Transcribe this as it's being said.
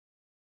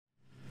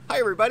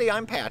everybody,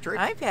 I'm Patrick.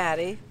 I'm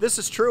Patty. This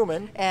is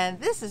Truman. And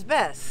this is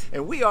Bess.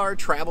 And we are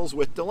Travels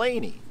with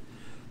Delaney.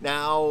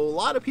 Now, a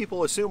lot of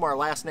people assume our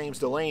last name's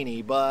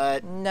Delaney,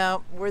 but...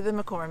 No, we're the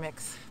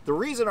McCormicks. The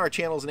reason our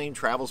channel's named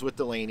Travels with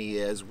Delaney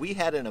is we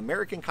had an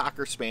American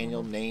Cocker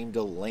Spaniel named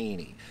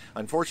Delaney.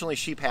 Unfortunately,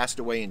 she passed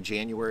away in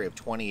January of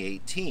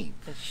 2018.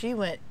 And she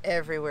went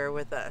everywhere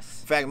with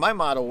us. In fact, my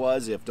motto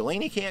was, if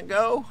Delaney can't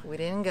go... We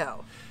didn't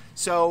go.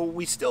 So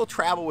we still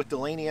travel with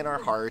Delaney in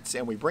our hearts,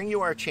 and we bring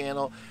you our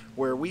channel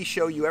where we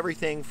show you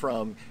everything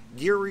from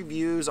gear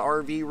reviews,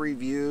 RV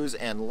reviews,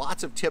 and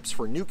lots of tips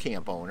for new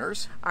camp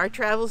owners. Our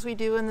travels we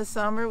do in the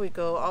summer, we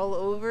go all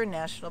over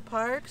national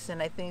parks,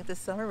 and I think this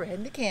summer we're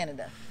heading to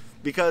Canada.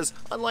 Because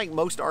unlike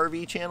most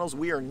RV channels,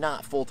 we are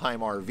not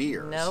full-time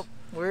RVers. Nope,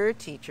 we're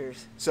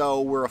teachers.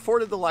 So we're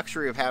afforded the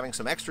luxury of having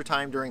some extra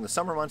time during the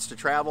summer months to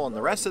travel, and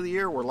the rest of the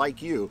year we're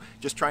like you,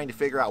 just trying to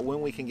figure out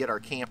when we can get our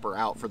camper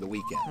out for the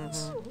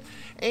weekends.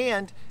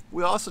 And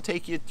we also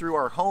take you through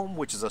our home,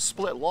 which is a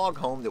split log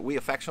home that we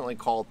affectionately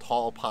call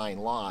Tall Pine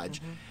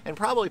Lodge. And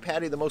probably,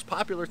 Patty, the most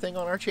popular thing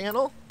on our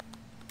channel?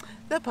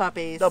 The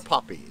puppies. The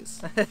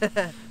puppies.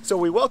 So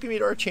we welcome you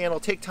to our channel.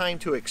 Take time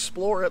to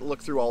explore it,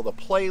 look through all the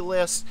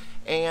playlists,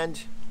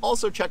 and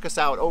also check us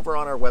out over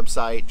on our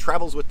website,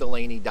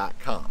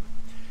 travelswithdelaney.com.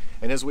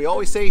 And as we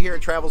always say here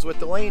at Travels with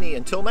Delaney,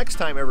 until next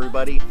time,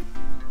 everybody,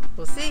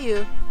 We'll see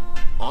you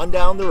on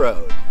down the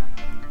road.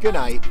 Good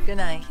night. Good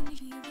night.